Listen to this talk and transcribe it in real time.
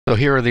So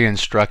here are the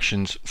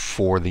instructions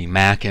for the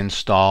Mac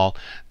install.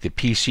 The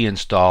PC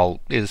install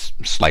is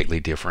slightly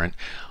different.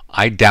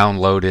 I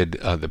downloaded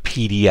the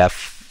PDF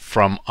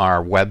from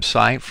our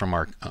website, from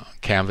our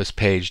Canvas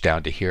page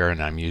down to here,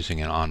 and I'm using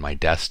it on my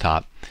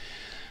desktop.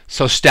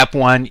 So step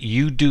one,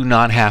 you do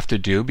not have to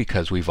do,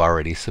 because we've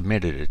already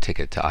submitted a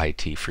ticket to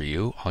IT for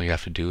you. All you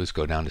have to do is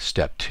go down to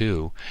step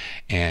 2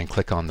 and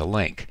click on the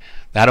link.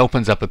 That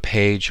opens up a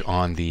page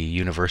on the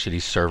university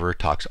server,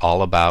 talks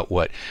all about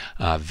what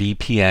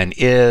VPN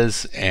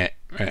is,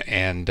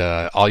 and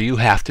all you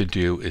have to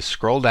do is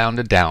scroll down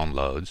to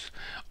downloads,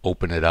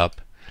 open it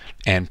up,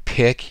 and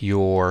pick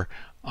your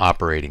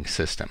operating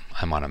system.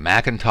 I'm on a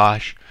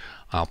Macintosh.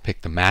 I'll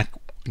pick the Mac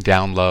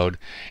download,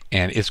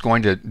 and it's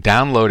going to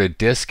download a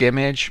disk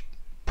image.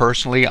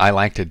 Personally, I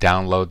like to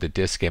download the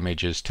disk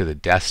images to the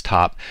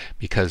desktop,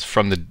 because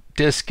from the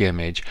disk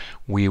image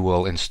we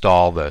will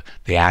install the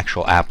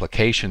actual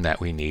application that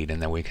we need,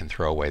 and then we can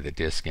throw away the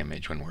disk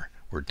image when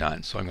we're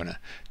done. So I'm going to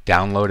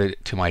download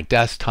it to my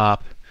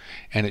desktop,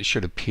 and it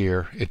should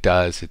appear. It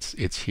does.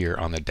 It's here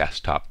on the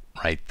desktop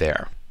right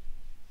there.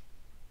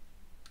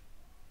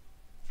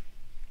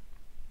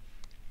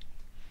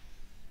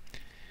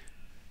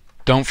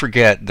 Don't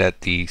forget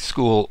that the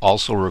school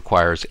also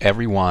requires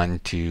everyone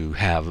to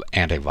have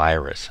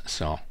antivirus.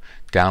 So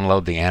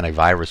download the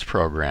antivirus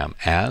program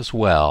as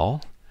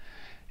well.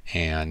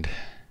 And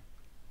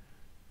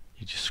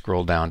you just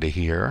scroll down to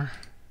here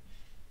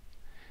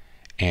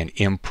and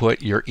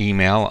input your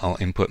email. I'll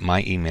input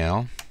my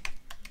email.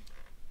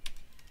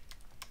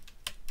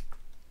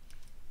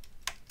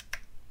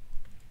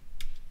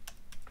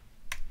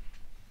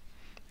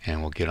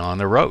 And we'll get on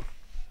the road.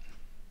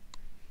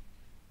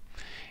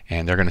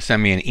 And they're going to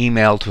send me an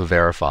email to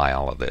verify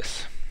all of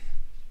this.